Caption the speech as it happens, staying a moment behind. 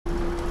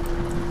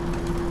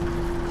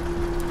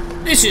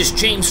This is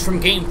James from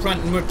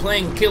GameFront, and we're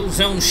playing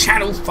Killzone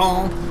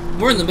Shadowfall.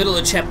 We're in the middle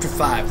of Chapter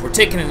 5. We're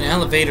taking an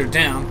elevator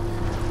down.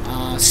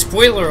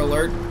 Spoiler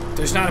alert,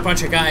 there's not a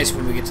bunch of guys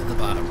when we get to the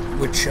bottom,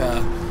 which,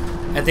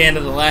 at the end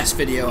of the last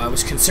video, I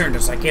was concerned. I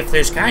was like, if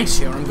there's guys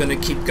here, I'm going to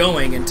keep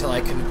going until I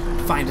can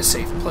find a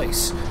safe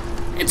place.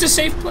 It's a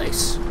safe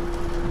place.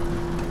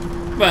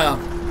 Well,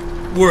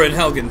 we're in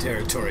Helgast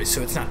territory,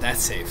 so it's not that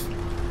safe.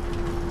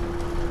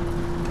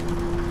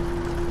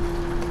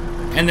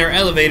 And their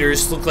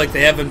elevators look like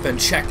they haven't been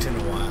checked in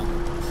a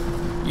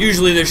while.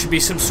 Usually there should be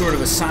some sort of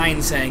a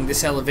sign saying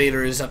this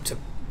elevator is up to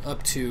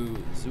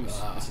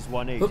Zeus, this is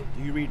 1-8. Do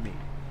you read me?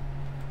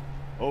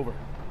 Over.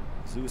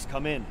 Zeus,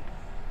 come in.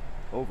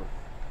 Over.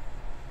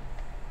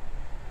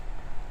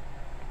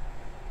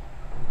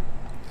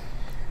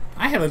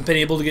 I haven't been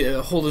able to get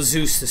a hold of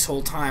Zeus this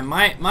whole time.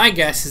 My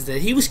guess is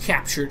that he was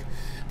captured.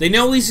 They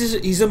know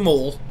he's a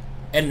mole,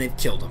 and they've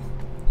killed him.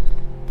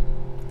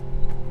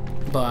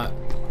 But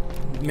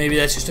maybe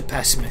that's just a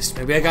pessimist.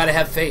 Maybe I gotta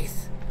have faith.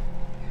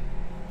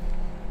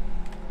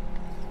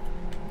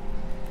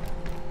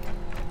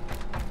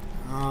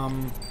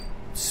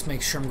 Just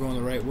make sure I'm going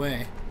the right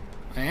way.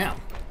 I am.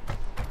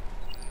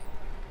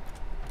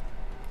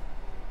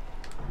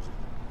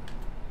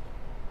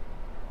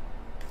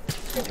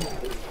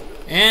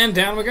 And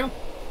down we go.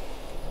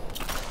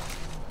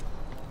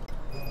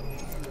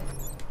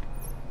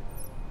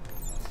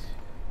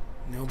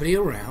 Nobody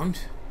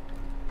around.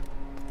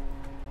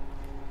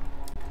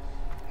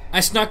 I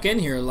snuck in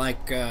here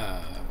like,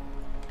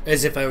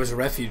 as if I was a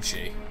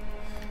refugee.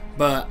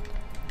 But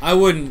I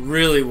wouldn't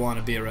really want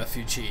to be a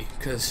refugee,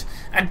 because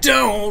I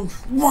don't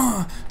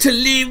want to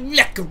live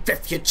like a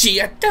refugee.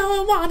 I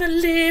don't want to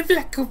live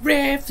like a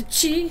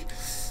refugee.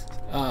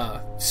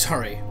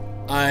 Sorry.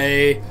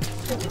 I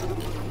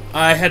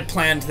had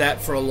planned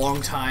that for a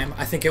long time.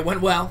 I think it went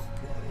well.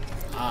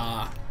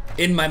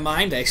 In my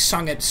mind, I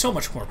sung it so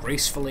much more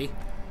gracefully.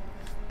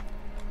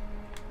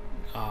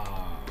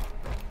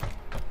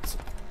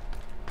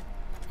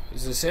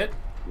 Is this it?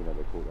 You know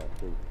they call that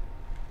thing.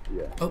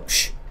 Yeah. Oh,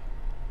 shh.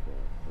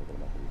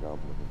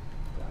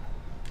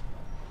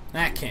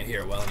 I can't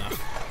hear it well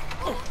enough.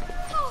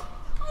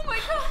 Oh my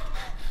god!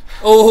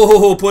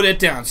 Oh, put it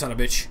down, son of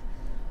a bitch.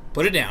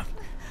 Put it down.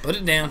 Put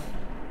it down.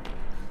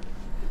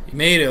 You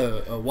made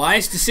a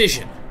wise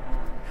decision.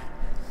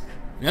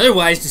 Another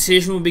wise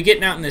decision would be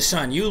getting out in the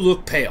sun. You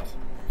look pale.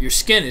 Your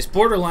skin is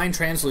borderline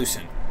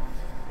translucent.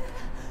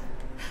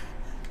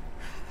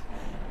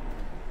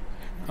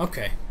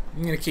 Okay,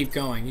 I'm gonna keep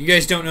going. You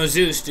guys don't know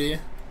Zeus, do you?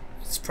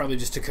 It's probably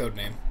just a code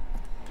name.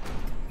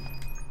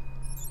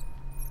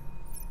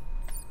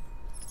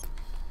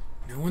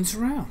 No one's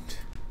around.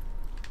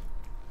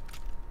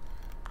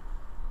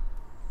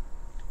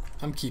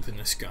 I'm keeping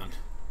this gun.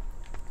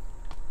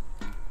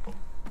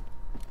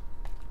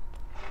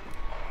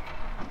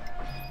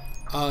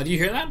 Do you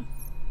hear that?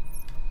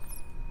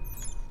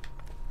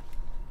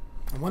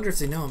 I wonder if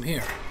they know I'm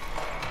here.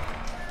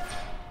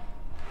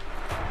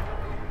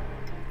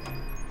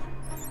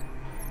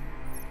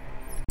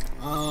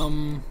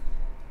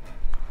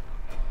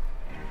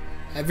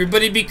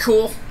 Everybody be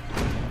cool.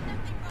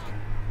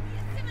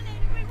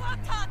 We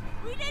worked hard.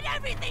 We did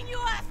everything you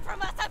asked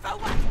from us, and for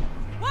what?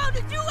 How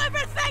did you ever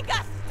thank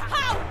us?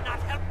 How? Not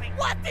helping.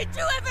 What did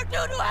you ever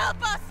do to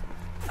help us?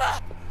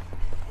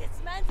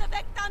 This man's a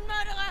Vecton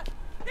murderer.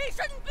 He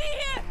shouldn't be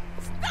here.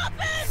 Stop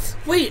it!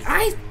 Wait,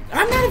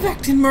 I'm not a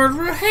Vecton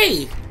murderer.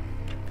 Hey,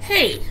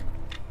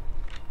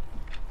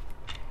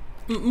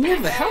 more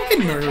of a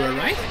Helgast murderer,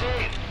 right?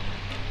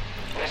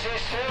 This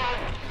is Son.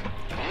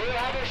 You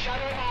have a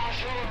shadow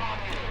marshal among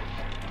you.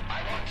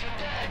 I want you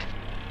dead.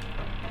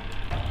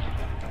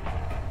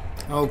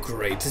 Oh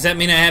great. Does that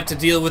mean I have to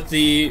deal with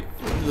the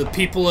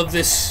people of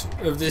this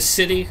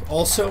city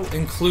also,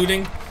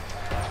 including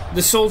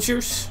the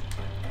soldiers?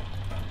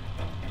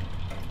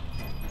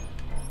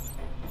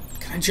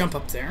 Can I jump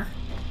up there?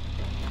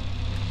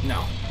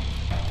 No.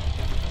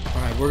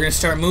 Alright, we're gonna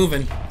start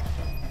moving.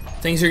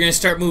 Things are gonna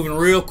start moving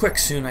real quick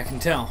soon, I can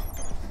tell.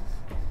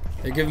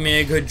 They're giving me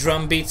a good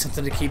drum beat,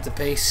 something to keep the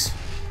pace.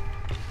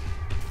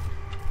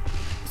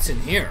 What's in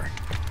here?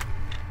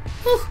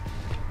 Whew.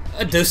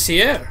 A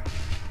dossier.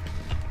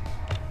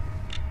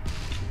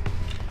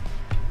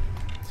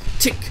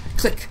 Tick,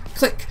 click,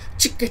 click,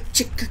 chicka,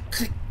 chicka,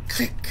 click,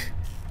 click.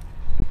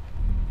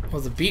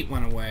 Oh, the beat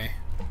went away.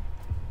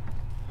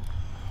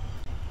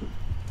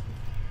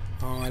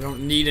 Oh, I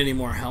don't need any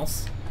more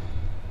health.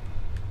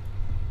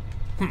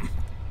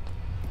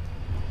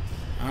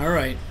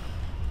 Alright.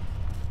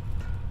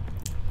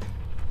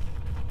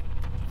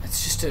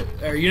 That's just a...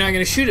 Are you not going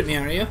to shoot at me,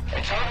 are you?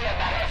 It's only a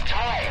matter of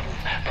time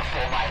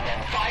before my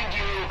men find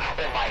you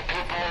or my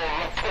people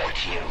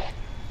report you.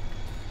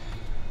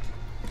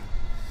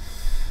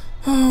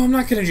 Oh, I'm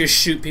not going to just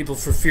shoot people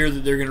for fear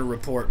that they're going to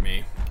report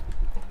me.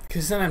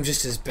 Because then I'm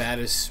just as bad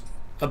as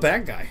a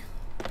bad guy.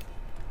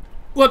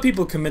 Let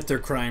people commit their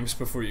crimes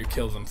before you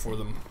kill them for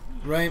them,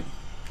 right?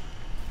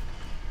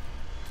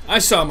 I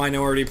saw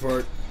Minority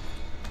Report.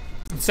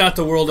 It's not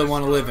the world I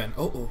want to live in.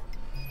 Oh.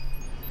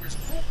 There's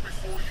proof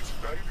before you to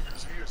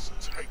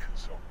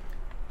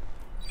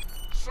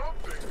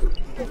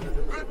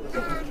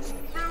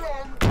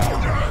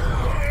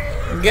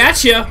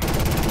Gotcha!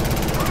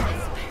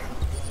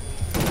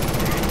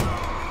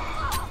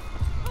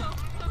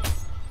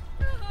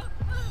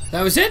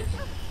 That was it?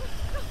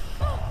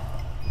 I'm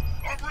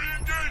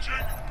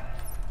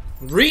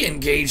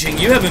re-engaging! Re-engaging?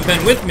 You haven't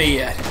been with me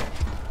yet.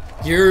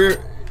 You're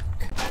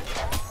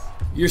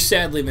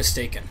sadly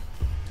mistaken.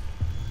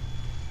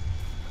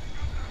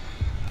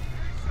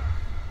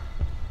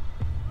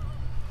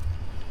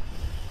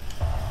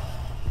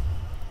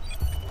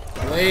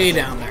 Way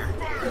down there.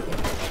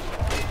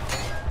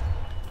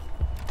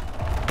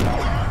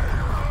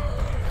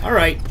 All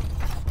right.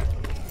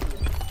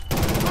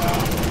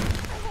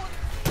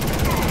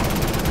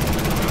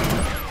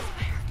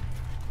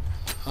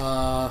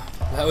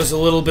 That was a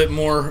little bit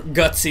more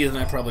gutsy than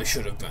I probably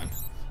should have been.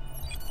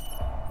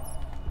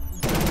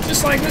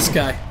 Just like this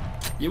guy.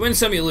 You win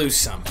some, you lose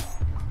some.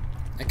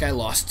 That guy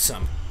lost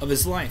some of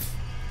his life.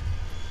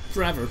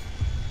 Forever.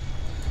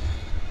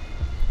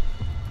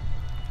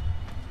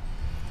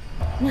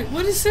 Wait,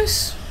 what is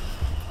this?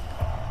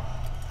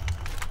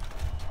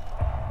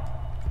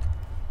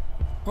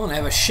 Oh, and I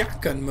have a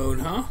shotgun mode,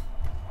 huh?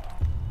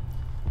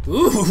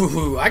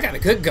 Ooh, I got a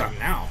good gun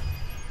now.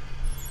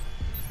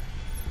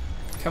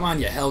 Come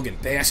on, you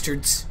Helgast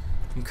bastards.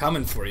 I'm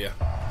coming for you.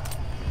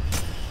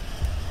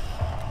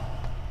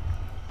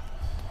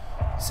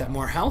 Is that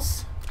more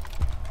health?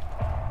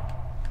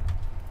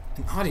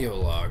 An audio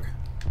log.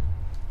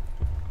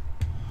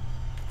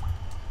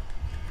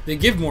 They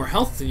give more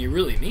health than you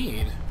really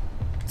need.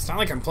 It's not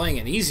like I'm playing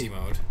in easy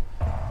mode.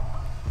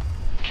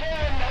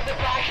 Killing the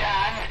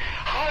backhand,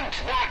 hunt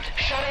that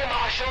shadow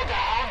marshal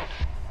down.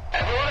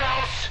 Everyone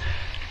else,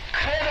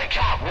 clear the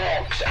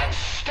catwalks and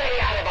stay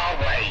out of our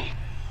way.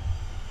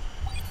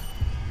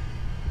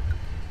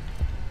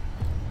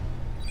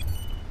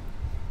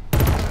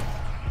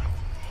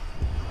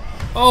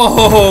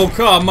 Oh,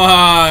 come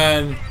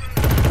on!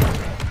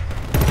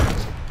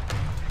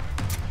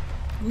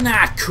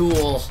 Not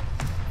cool.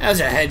 That was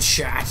a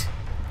headshot.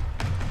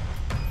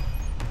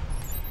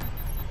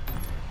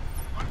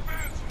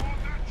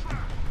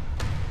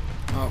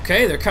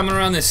 Okay, they're coming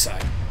around this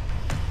side.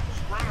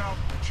 Spread out,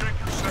 check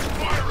your set,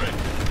 fire it!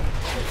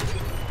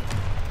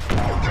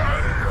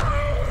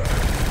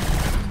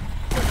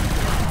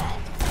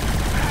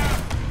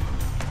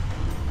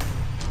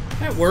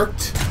 That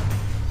worked.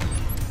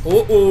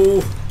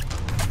 Uh-oh.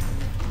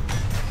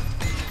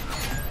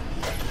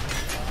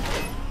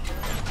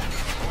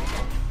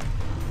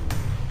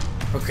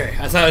 Okay,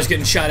 I thought I was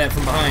getting shot at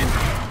from behind.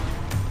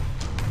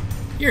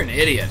 You're an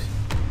idiot.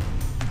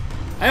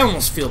 I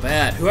almost feel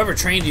bad. Whoever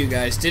trained you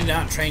guys did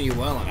not train you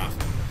well enough.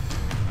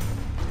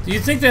 Do you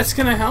think that's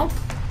gonna help?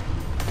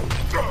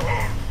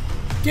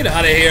 Get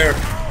out of here.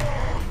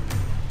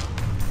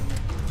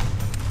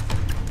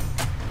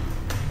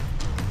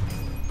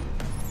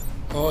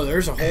 Oh,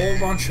 there's a whole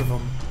bunch of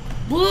them.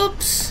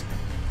 Whoops!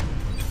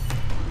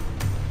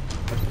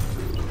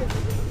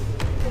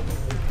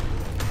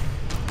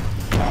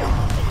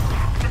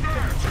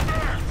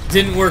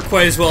 Didn't work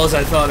quite as well as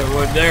I thought it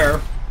would there.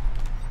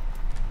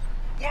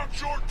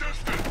 Watch your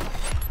distance!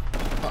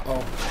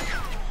 Uh-oh.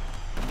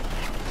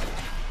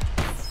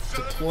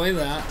 Deploy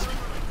that.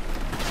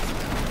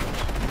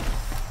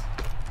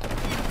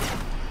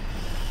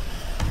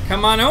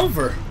 Come on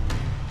over.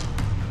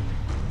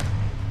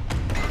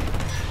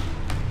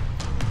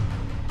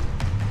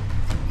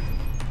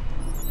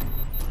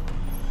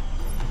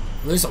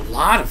 There's a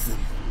lot of them.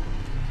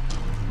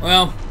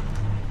 Well,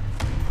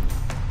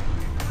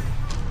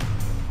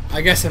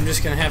 I guess I'm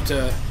just gonna have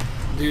to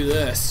do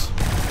this.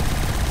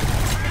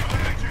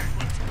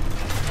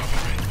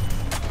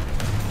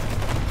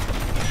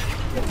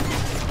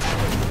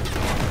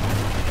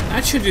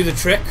 That should do the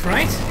trick,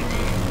 right?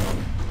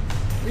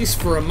 At least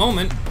for a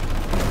moment.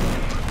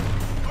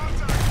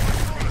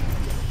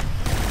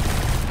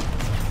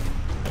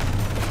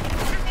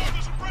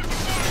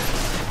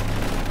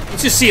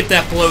 Let's just see if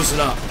that blows it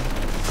up.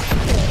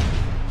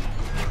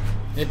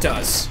 It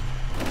does.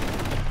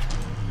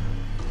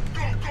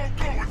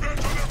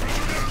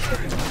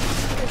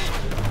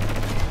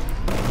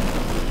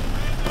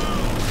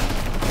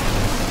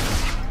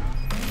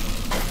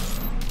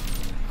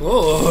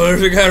 Oh,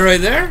 there's a guy right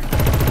there.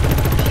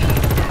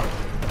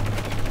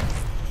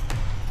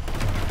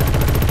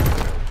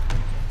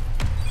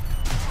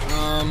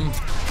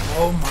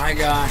 Oh my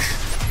gosh.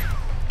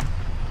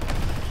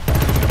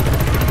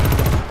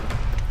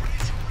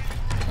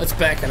 Let's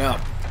back it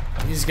up.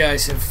 These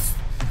guys have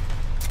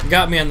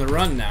got me on the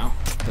run now.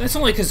 But that's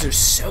only because there's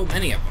so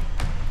many of them.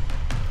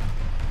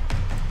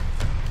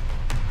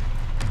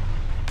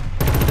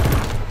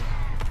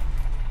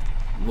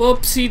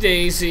 Whoopsie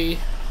daisy.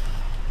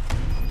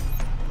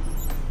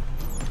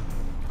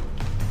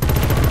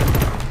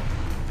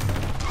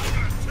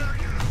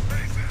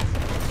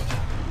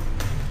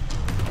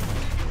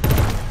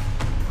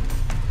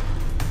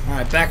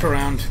 Alright, back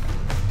around.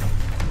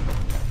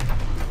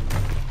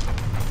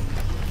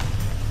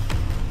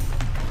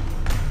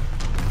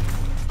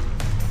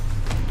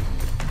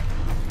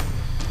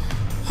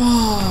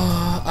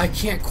 I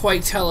can't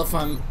quite tell if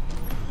I'm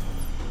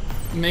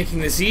making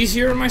this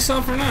easier on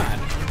myself or not?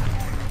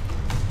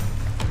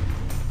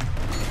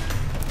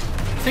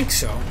 I think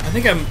so. I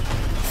think I'm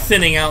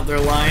thinning out their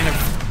line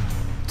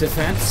of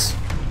defense.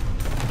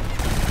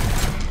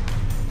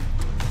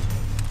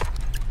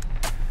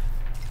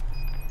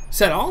 Is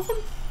that all of them?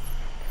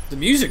 The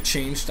music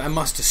changed, I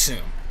must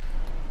assume.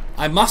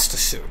 I must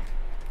assume.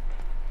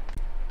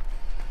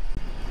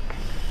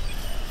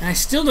 And I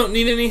still don't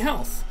need any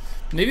health.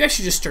 Maybe I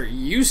should just start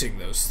using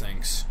those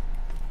things.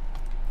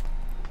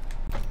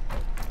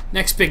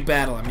 Next big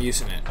battle, I'm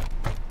using it.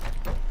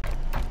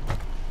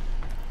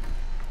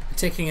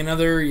 Taking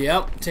another,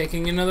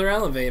 taking another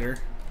elevator.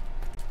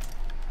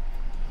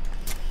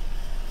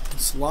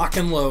 Let's lock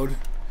and load.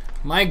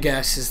 My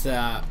guess is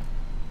that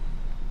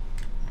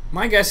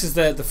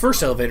the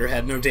first elevator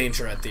had no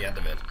danger at the end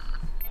of it.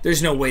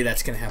 There's no way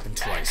that's gonna happen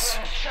twice.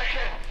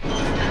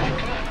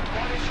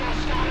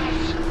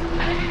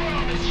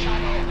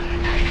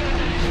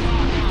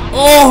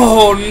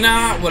 Oh,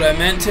 not what I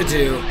meant to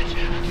do.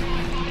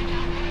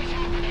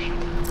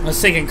 I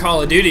was thinking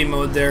Call of Duty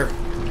mode there.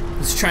 I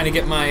was trying to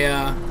get my,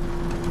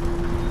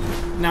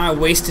 now I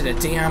wasted a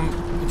damn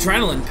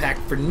adrenaline pack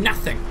for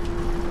nothing.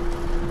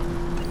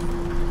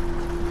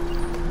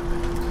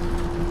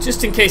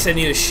 Just in case I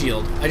need a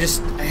shield. I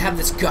have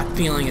this gut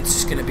feeling it's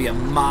just gonna be a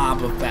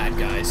mob of bad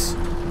guys.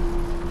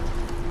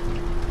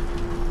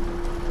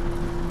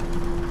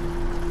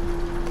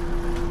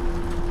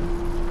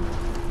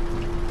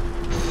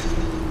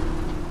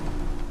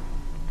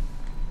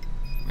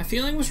 My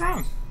feeling was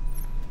wrong.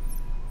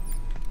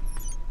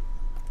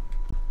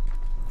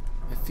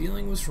 My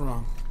feeling was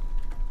wrong.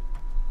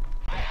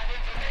 I have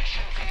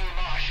information for you,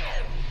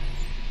 Marshal.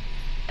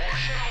 Or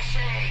should I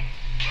say,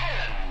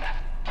 Kellen?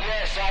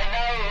 Yes, I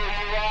know who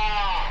you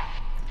are.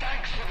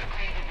 Thanks to the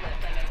greed of your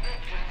fellow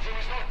victims, it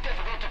was not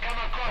difficult to come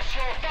across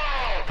your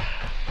file.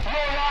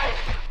 Your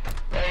life.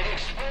 It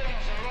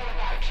explains a lot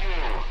about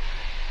you.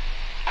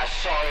 A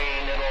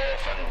sorry little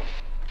orphan.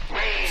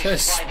 Raised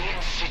by the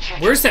institute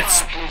where's that?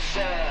 you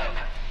serve.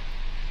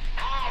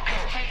 How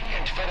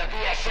convenient for the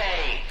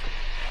BSA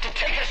to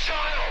take a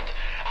child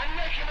and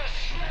make him a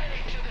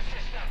slave to the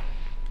system.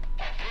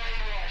 A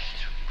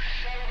brainwashed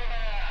shell of a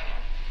man.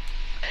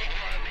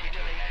 Ignorantly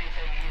doing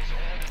anything he is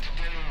ordered to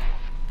do.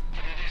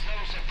 But it is no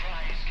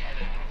surprise,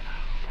 Kellen.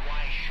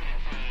 Why should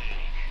it be?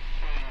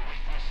 Being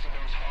witness to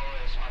those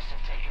horrors must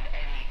have taken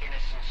any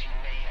innocence you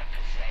may have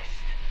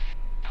possessed.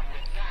 And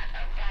with that,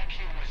 a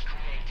vacuum was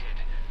created.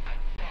 A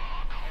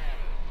dark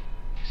hole.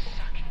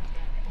 Sucking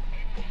in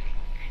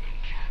anything it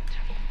can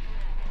to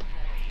fill the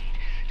void,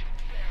 to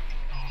bury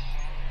the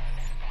horror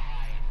left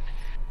behind.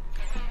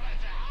 No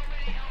matter how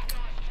many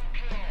Helgasts you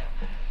kill,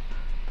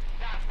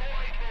 that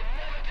void will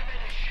never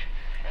diminish.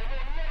 It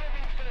will never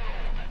be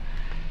filled.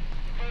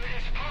 For it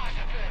is part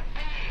of your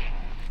being.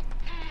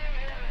 Do you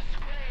hear the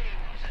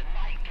screams at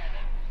night,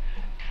 Kevin?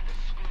 The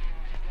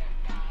screams of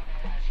your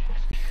father as he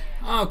was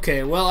killed.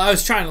 Okay, well, I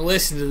was trying to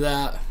listen to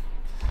that.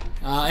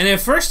 And at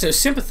first I was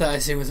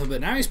sympathizing with him, but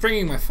now he's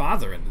bringing my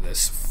father into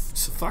this.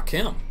 So fuck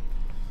him.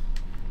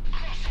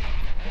 Crossing the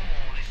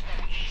wall is no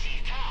easy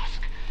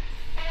task.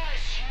 But I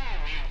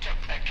assume you took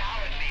the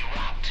cowardly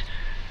route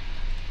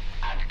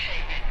and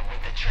came in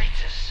with the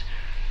traitors.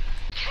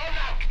 Thrown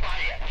out by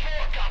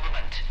your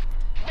government.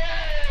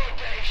 Very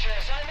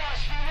audacious. I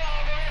must be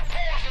rather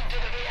important to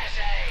the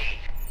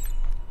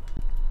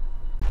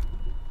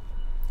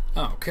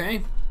BSA.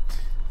 Okay.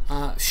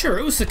 Sure,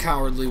 it was the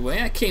cowardly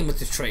way. I came with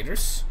the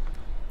traitors.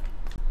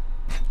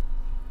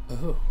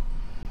 Oh.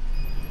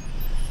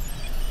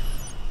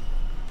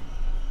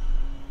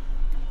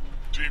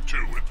 Team 2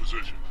 in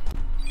position.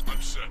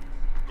 I'm set.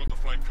 Got the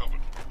flank covered.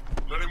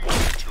 Let him walk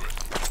into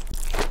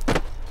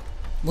it.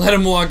 Let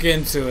him walk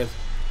into it.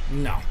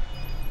 No.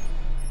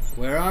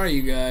 Where are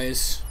you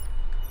guys?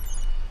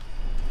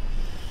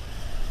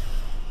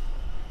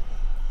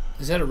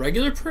 Is that a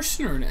regular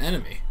person or an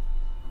enemy?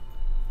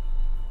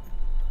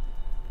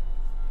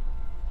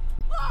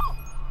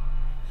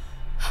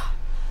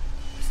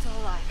 We're still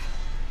alive.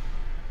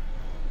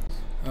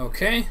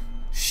 Okay.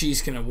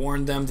 She's gonna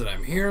warn them that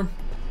I'm here.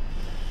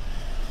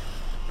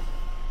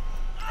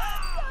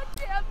 God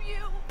damn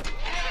you!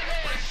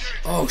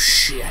 Oh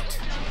shit.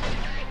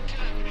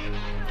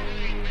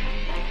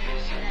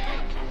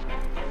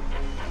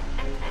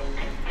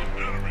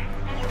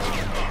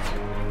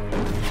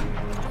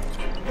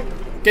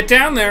 Get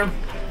down there.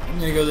 I'm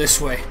gonna go this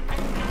way.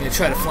 I'm gonna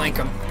try to flank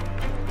them.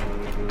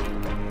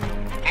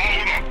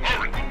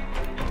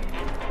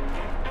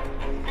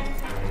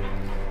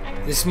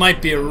 This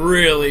might be a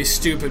really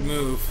stupid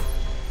move.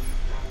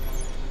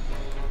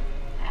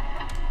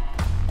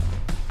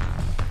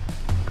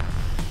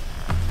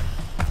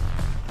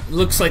 It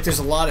looks like there's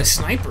a lot of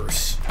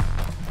snipers.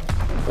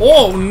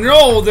 Oh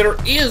no, there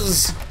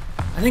is!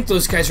 I think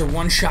those guys are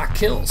one-shot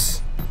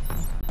kills.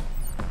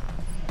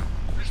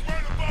 He's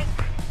right above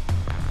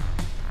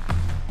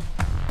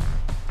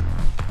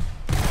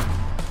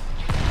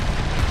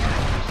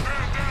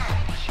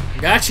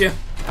me. Gotcha.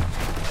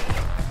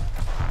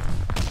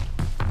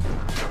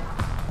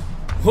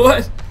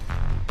 What?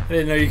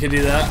 didn't know you could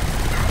do that.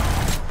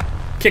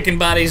 Kicking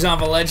bodies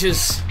off of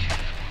ledges.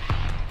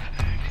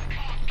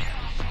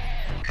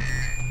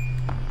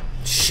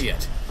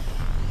 Shit.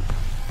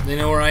 They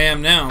know where I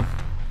am now.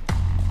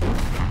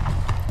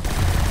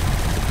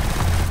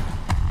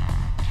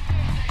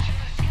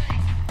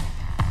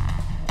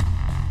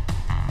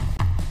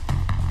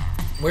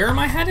 Where am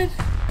I headed?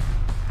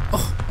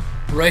 Oh,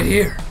 right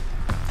here.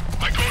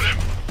 I got him.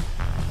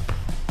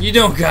 You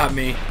don't got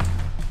me.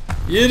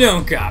 You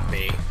don't got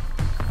me.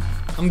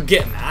 I'm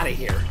getting out of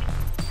here.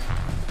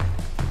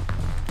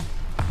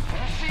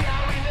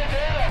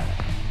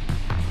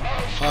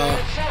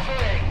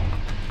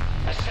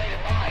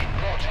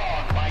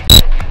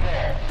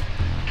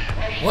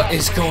 What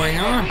is going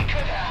on? What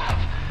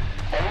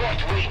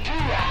we do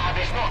have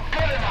is not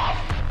good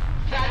enough.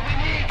 That we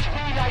need to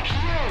be like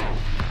you.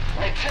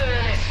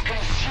 Materialist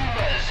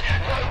consumers,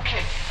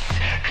 locusts,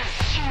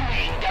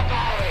 consuming,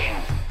 devouring.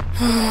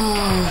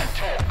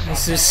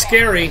 This is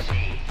scary.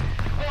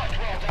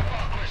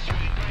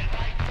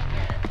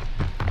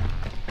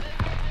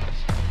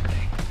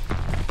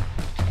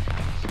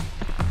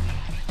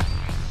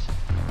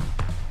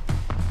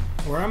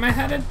 Where am I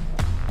headed?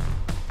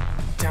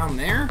 Down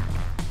there?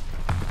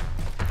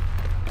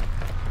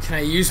 Can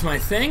I use my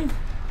thing?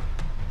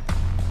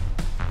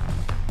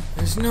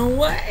 There's no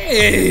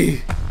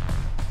way!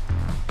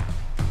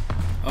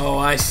 Oh,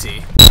 I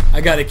see.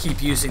 I gotta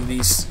keep using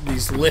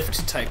these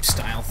lift type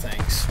style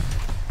things.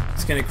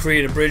 It's gonna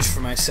create a bridge for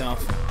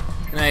myself.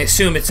 And I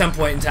assume at some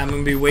point in time I'm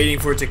gonna be waiting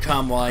for it to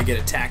come while I get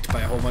attacked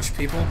by a whole bunch of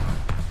people.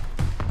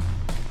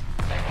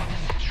 They want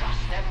us to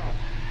trust them,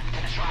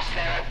 to trust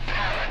their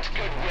apparent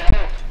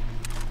goodwill.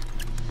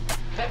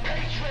 The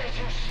patriots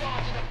who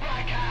started the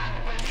Black Hand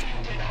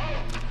believed in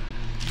hope,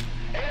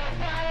 in a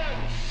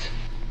balance.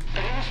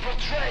 But he was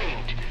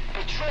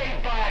betrayed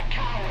by a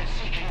coward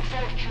seeking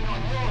fortune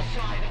on your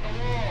side of the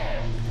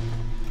wall.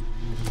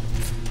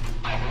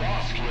 I would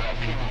ask your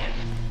opinion.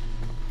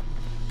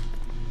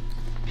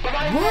 But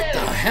I What the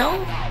hell? You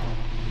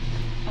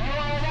are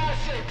an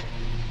asset.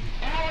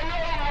 You are no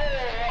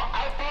more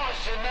a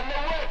person than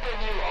the weapon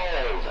you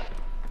hold.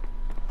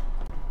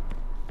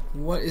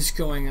 What is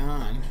going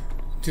on?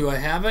 Do I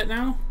have it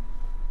now?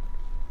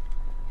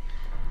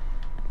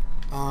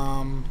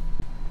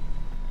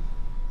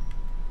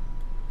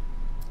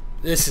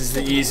 This is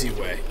the easy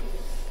way.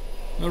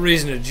 No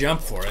reason to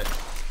jump for it.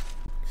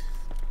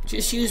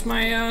 Just use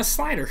my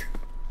slider.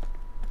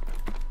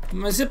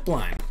 My zip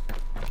line.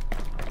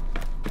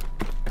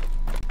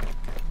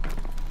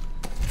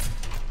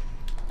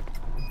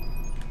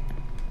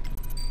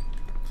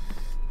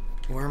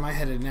 Where am I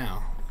headed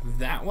now?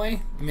 That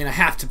way? I mean, I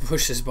have to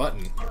push this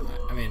button.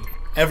 I mean,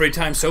 every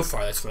time so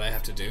far that's what I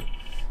have to do.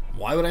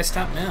 Why would I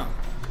stop now?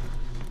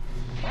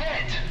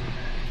 Yet,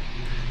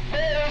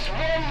 there is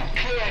one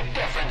clear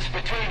difference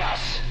between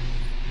us.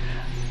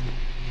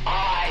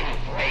 I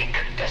make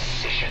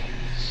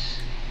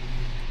decisions.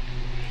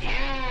 You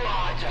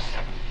are just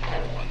a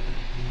pawn.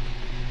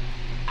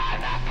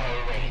 An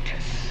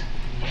apparatus.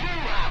 You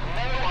have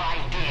no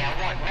idea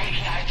what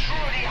making a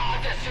truly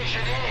hard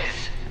decision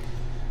is.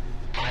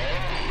 I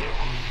envy you.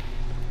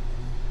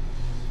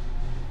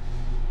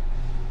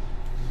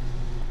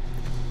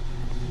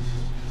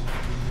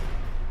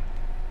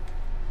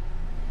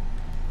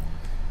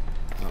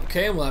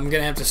 Okay, well I'm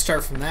gonna have to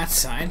start from that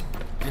side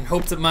and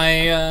hope that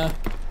my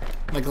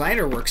my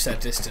glider works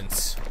that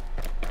distance.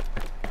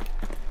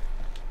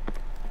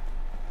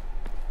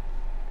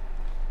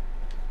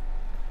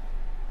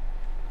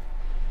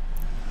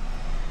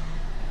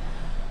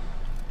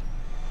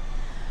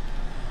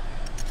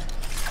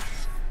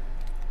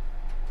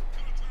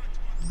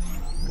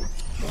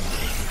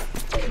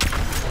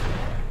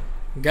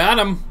 Got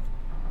him.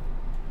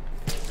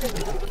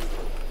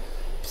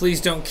 Please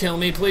don't kill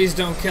me. Please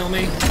don't kill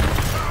me.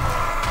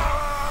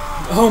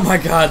 Oh my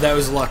god, that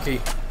was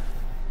lucky.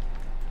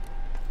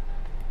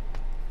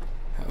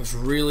 That was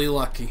really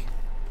lucky.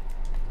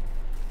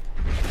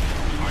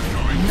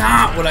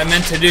 Not what I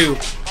meant to do,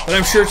 but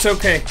I'm sure it's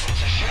okay.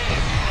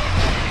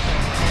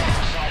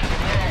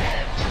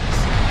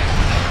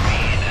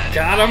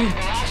 Got him.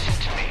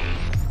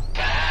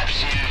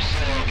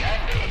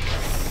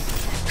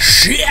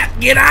 Shit,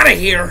 get out of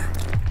here.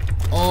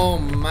 Oh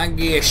my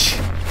gosh.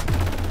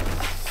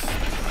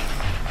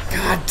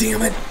 God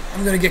damn it.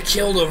 I'm gonna get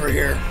killed over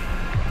here.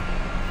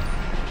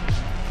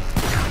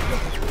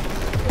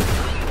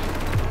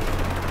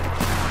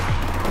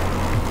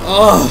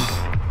 Oh.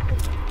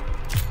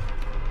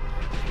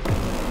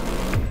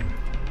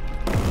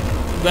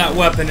 That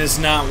weapon is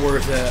not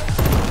worth it.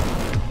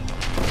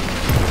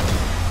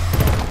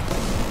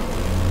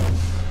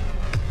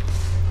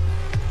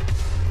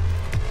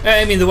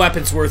 I mean, the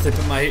weapon's worth it,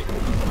 but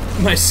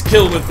my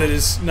skill with it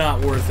is not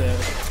worth it.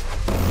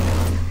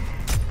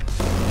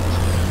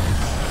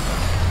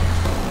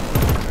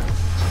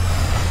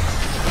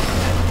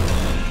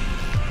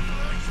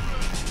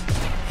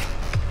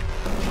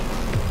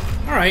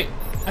 Alright,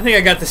 I think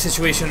I got the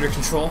situation under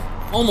control.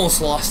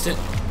 Almost lost it.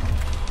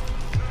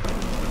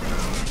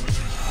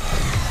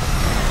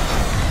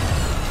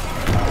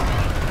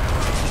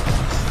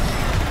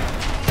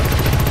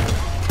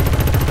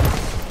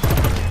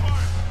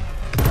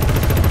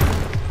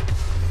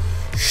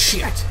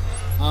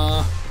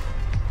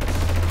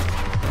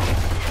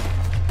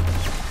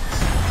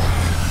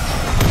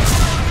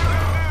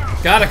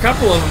 Got a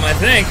couple of them, I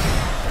think.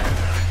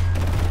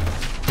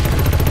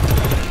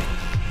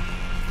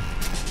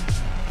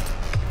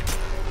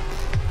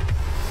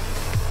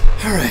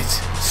 Alright,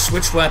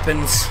 switch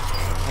weapons.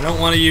 I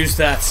don't want to use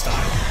that style.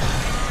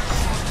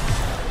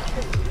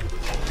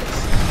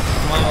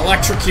 Come on,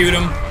 electrocute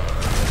him.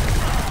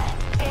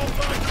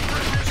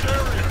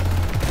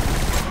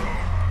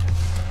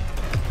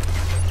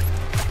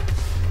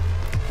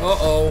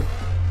 Uh-oh.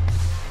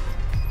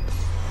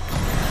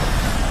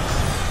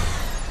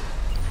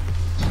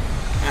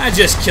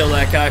 Just kill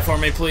that guy for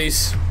me,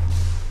 please.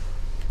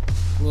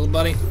 Little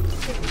buddy.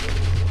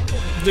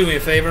 Do me a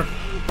favor.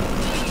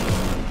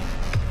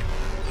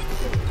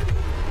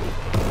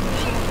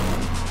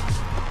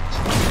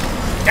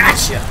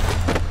 Gotcha!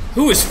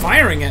 Who is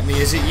firing at me?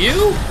 Is it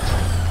you?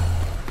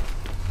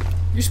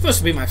 You're supposed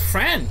to be my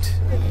friend.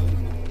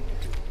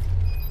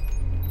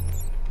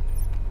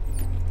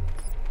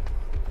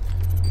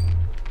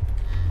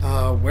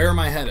 Where am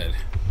I headed?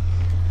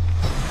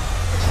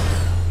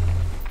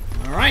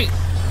 Alright.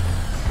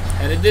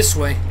 Headed this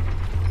way.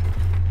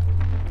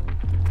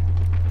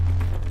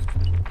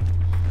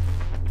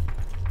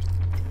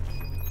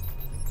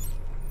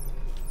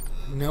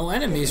 No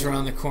enemies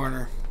around the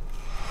corner.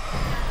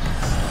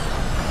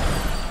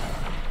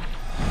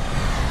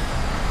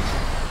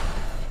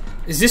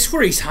 Is this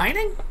where he's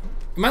hiding?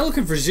 Am I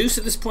looking for Zeus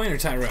at this point or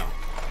Tyrell?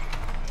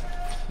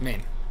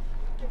 Man.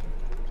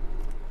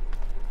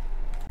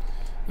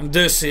 I'm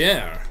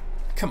Dossier.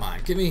 Come on,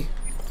 give me...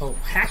 Oh,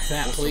 hack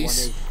that,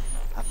 please.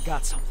 I've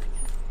got something.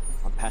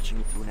 I'm patching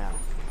you through now.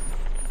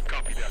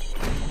 Copy that.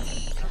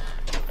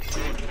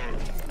 Good work.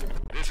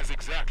 This is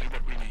exactly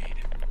what we need.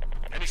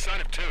 Any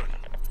sign of Tyrann?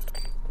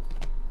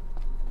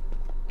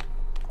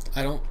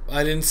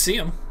 I didn't see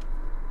him.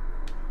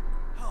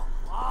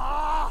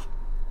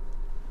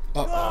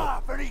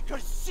 Uh-oh. But he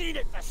could see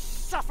it, the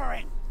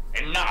suffering.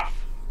 Enough!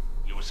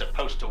 You were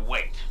supposed to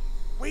wait.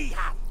 We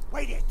have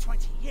waited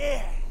 20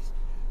 years.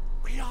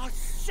 We are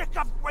sick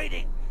of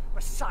waiting.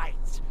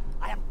 Besides,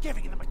 I am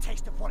giving them a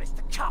taste of what is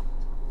to come.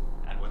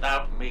 And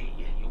without me,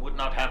 you would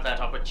not have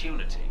that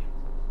opportunity.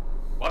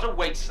 What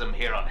awaits them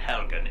here on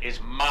Helgen is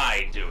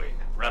my doing.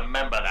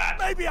 Remember that.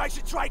 Maybe I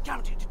should try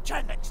counting to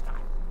 10 next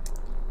time.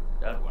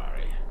 Don't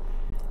worry.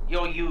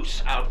 Your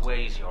use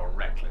outweighs your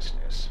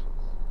recklessness.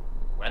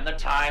 When the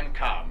time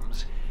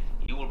comes,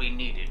 you will be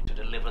needed to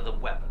deliver the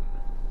weapon.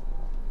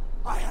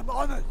 I am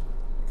honored.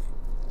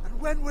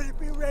 And when will it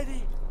be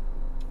ready?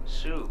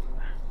 Soon.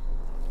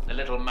 The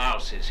little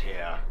mouse is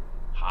here,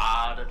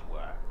 hard at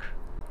work.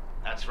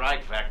 That's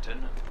right,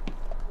 Vecton.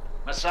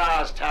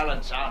 Massa's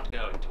talents aren't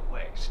going to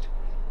waste.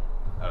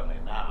 Only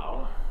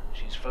now,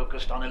 she's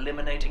focused on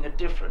eliminating a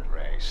different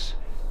race.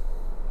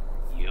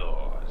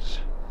 Yours.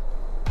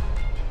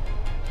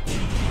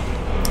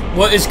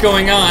 What is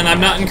going on?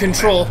 I'm not in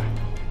control.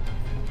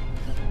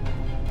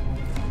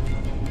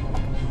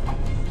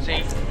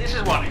 See, this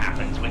is what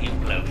happens when you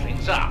blow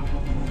things up.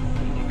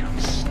 You come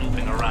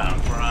snooping around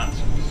for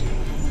answers.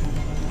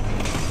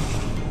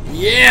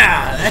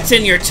 Yeah, that's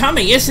in your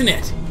tummy, isn't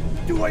it?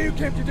 Do what you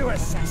came to do,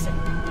 assassin.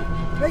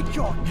 Make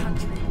your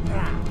country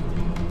proud.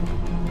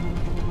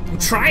 I'm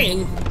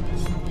trying.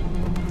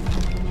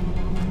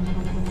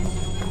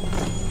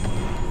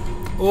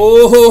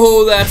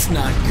 Oh, that's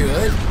not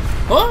good.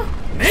 Oh,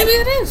 maybe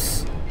it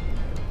is.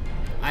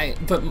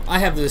 But I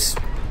have this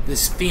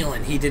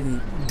feeling he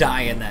didn't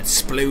die in that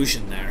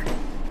explosion there.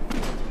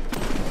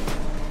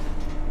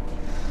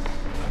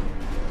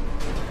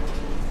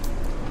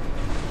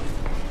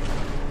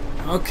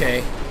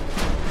 Okay.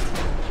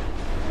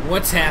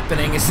 What's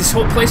happening? Is this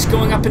whole place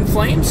going up in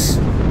flames?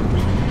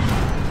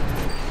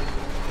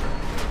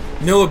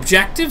 No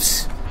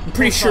objectives? I'm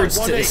pretty sure it's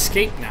to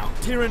escape now.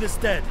 Tyrann is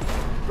dead.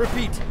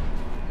 Repeat.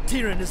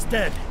 Tyrann is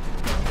dead.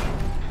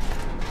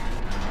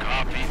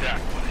 Copy that,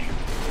 buddy.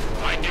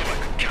 I knew I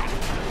could count.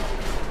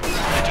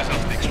 Edges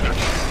up the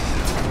extraction.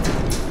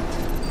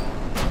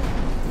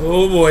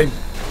 Oh boy.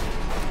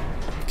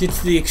 Get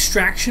to the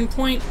extraction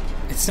point?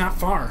 It's not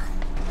far.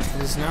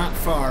 It is not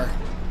far.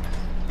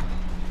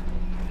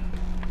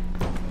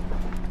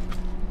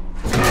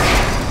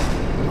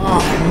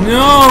 Oh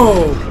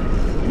no!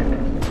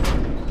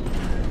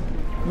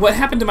 What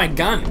happened to my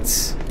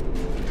guns?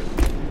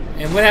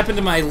 And what happened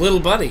to my little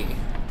buddy?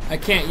 I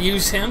can't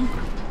use him?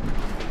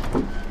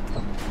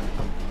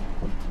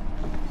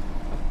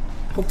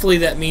 Hopefully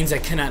that means I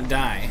cannot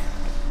die.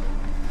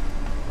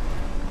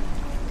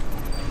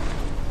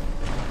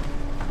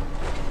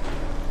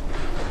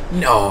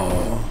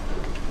 No!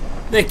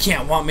 They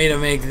can't want me to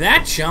make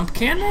that jump,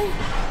 can they?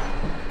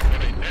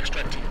 An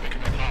extract team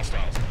picking up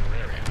hostiles in your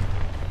area.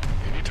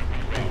 You need to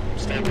reroute.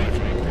 Stand by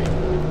for me.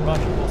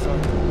 Roger,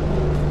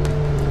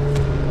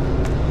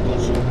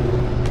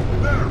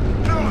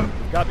 There!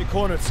 Got me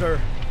cornered, sir.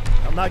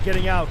 I'm not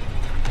getting out.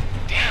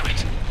 Damn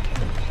it! You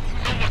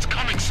know what's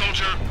coming,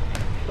 soldier!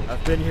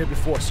 I've been here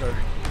before, sir.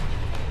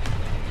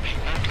 They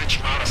won't let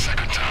you out a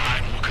second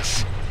time,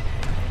 Lucas.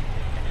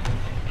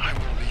 I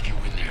will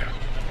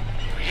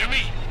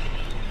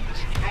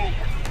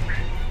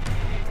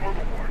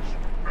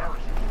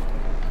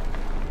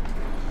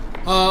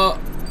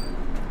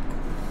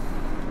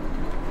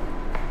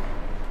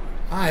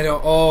I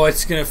don't... Oh,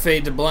 it's gonna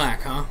fade to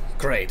black, huh?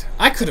 Great.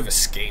 I could have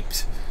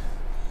escaped.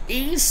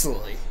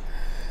 Easily.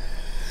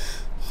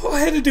 All I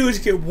had to do is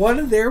get one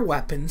of their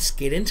weapons,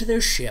 get into their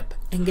ship,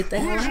 and get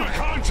the hell Where's my out.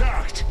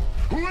 contact?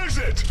 Who is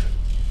it?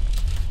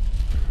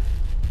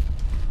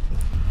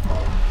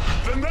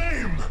 The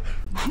name!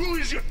 Who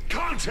is your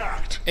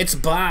contact? It's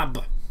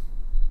Bob.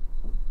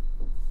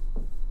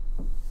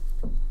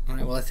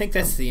 Alright, well I think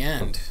that's the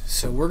end.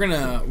 So we're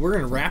gonna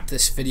wrap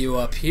this video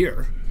up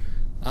here.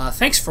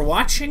 Thanks for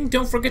watching.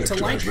 Don't forget to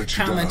like,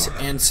 comment,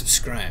 and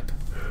subscribe.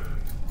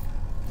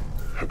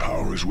 Her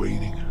power is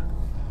waning.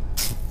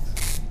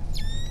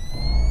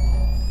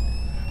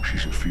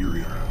 She's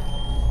inferior.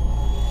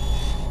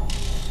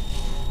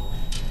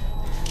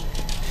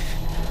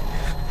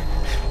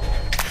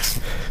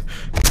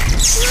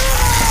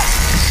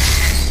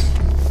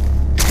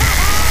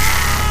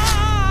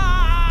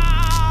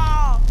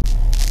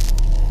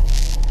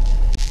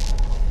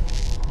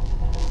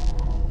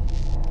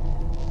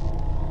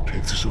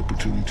 Take this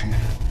opportunity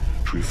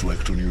to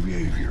reflect on your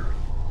behavior.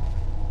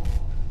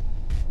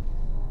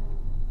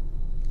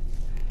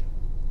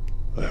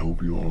 I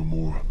hope you are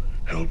more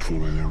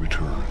helpful in their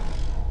return.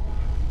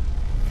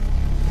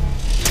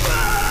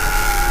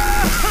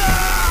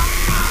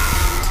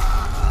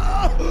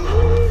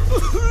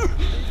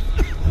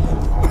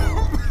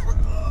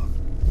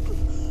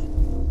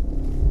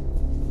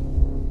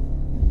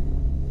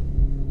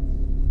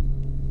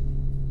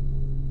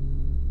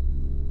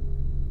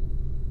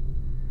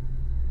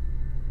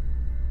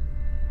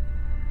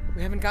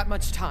 We haven't got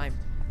much time.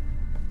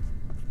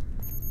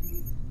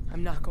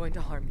 I'm not going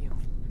to harm you.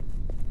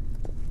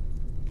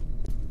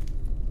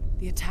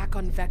 The attack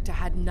on Vecta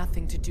had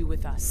nothing to do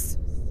with us.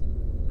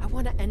 I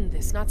want to end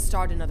this, not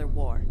start another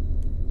war.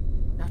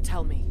 Now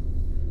tell me,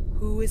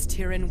 who is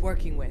Tyrion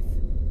working with?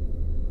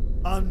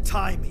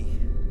 Untie me.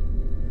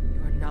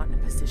 You are not in a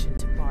position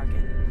to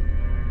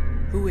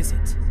bargain. Who is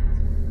it?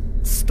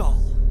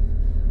 Stahl.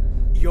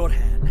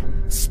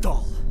 Jorhan.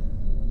 Stahl.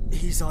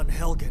 He's on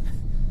Helgen.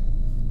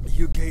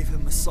 You gave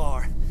him a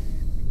SAR.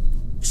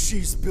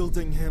 She's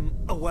building him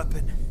a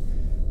weapon.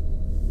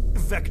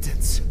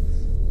 Vectans.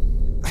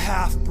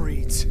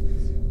 Half-breeds.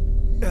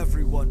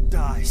 Everyone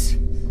dies.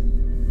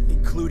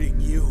 Including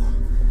you.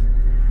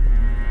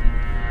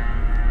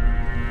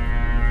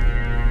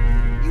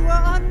 You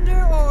are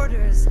under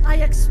orders. I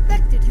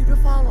expected you to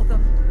follow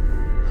them.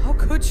 How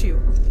could you?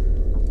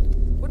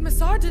 What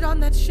Massar did on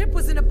that ship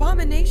was an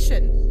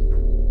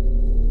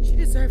abomination. She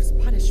deserves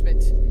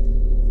punishment.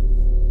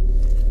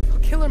 I'll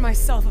kill her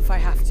myself if I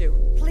have to.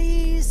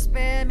 Please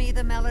spare me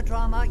the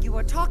melodrama. You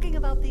are talking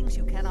about things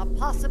you cannot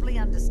possibly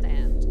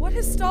understand. What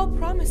has Stahl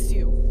promised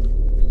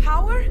you?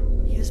 Power?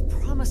 He has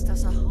promised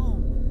us a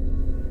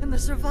home and the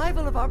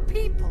survival of our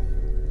people.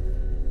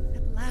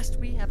 At last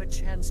we have a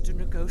chance to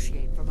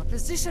negotiate from a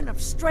position of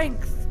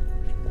strength.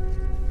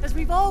 As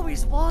we've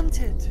always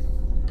wanted.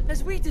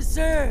 As we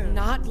deserve.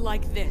 Not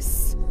like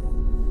this.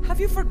 Have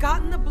you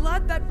forgotten the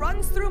blood that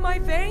runs through my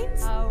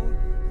veins? How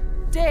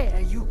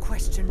dare you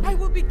question me? I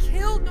will be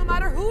killed no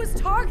matter who is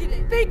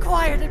targeted. Be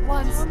quiet at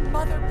once. Oh,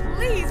 Mother,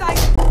 please,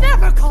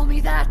 Never call me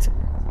that!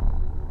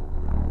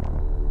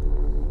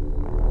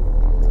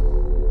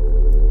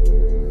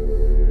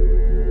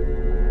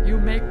 You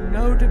make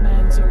no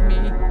demands of me.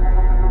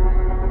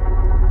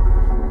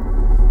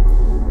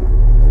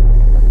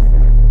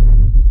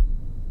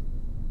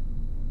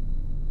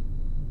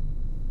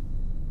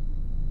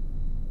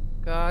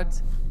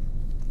 Guards,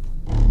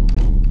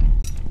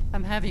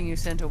 I'm having you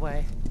sent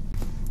away,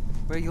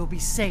 where you'll be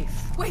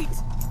safe. Wait!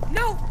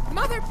 No!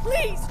 Mother,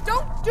 please!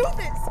 Don't do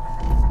this!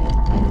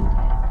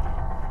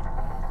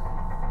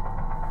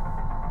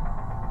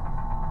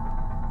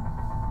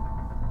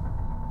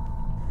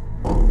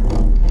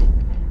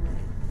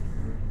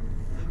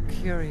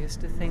 Curious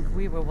to think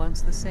we were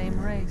once the same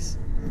race.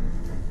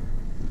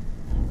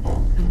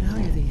 And now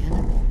you're the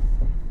enemy.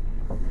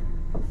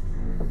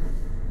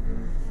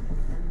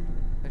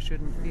 I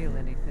shouldn't feel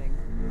anything.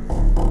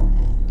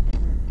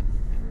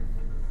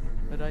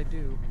 But I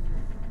do.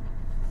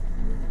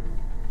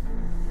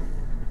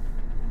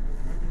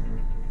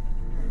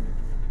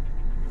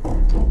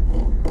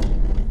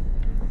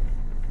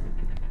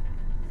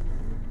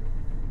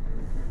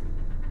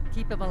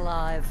 Keep him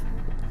alive.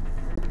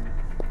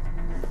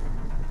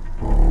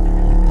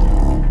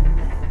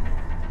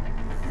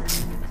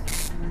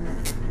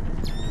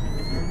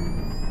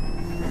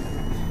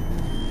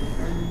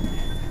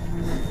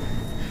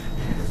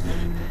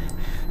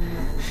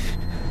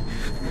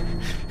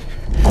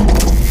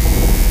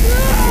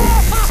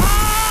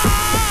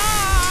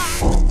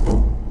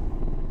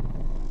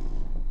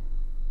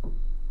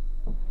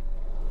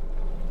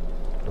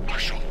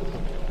 Marshall,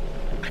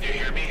 can you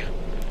hear me?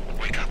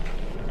 Wake up.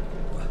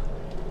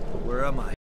 Where am I?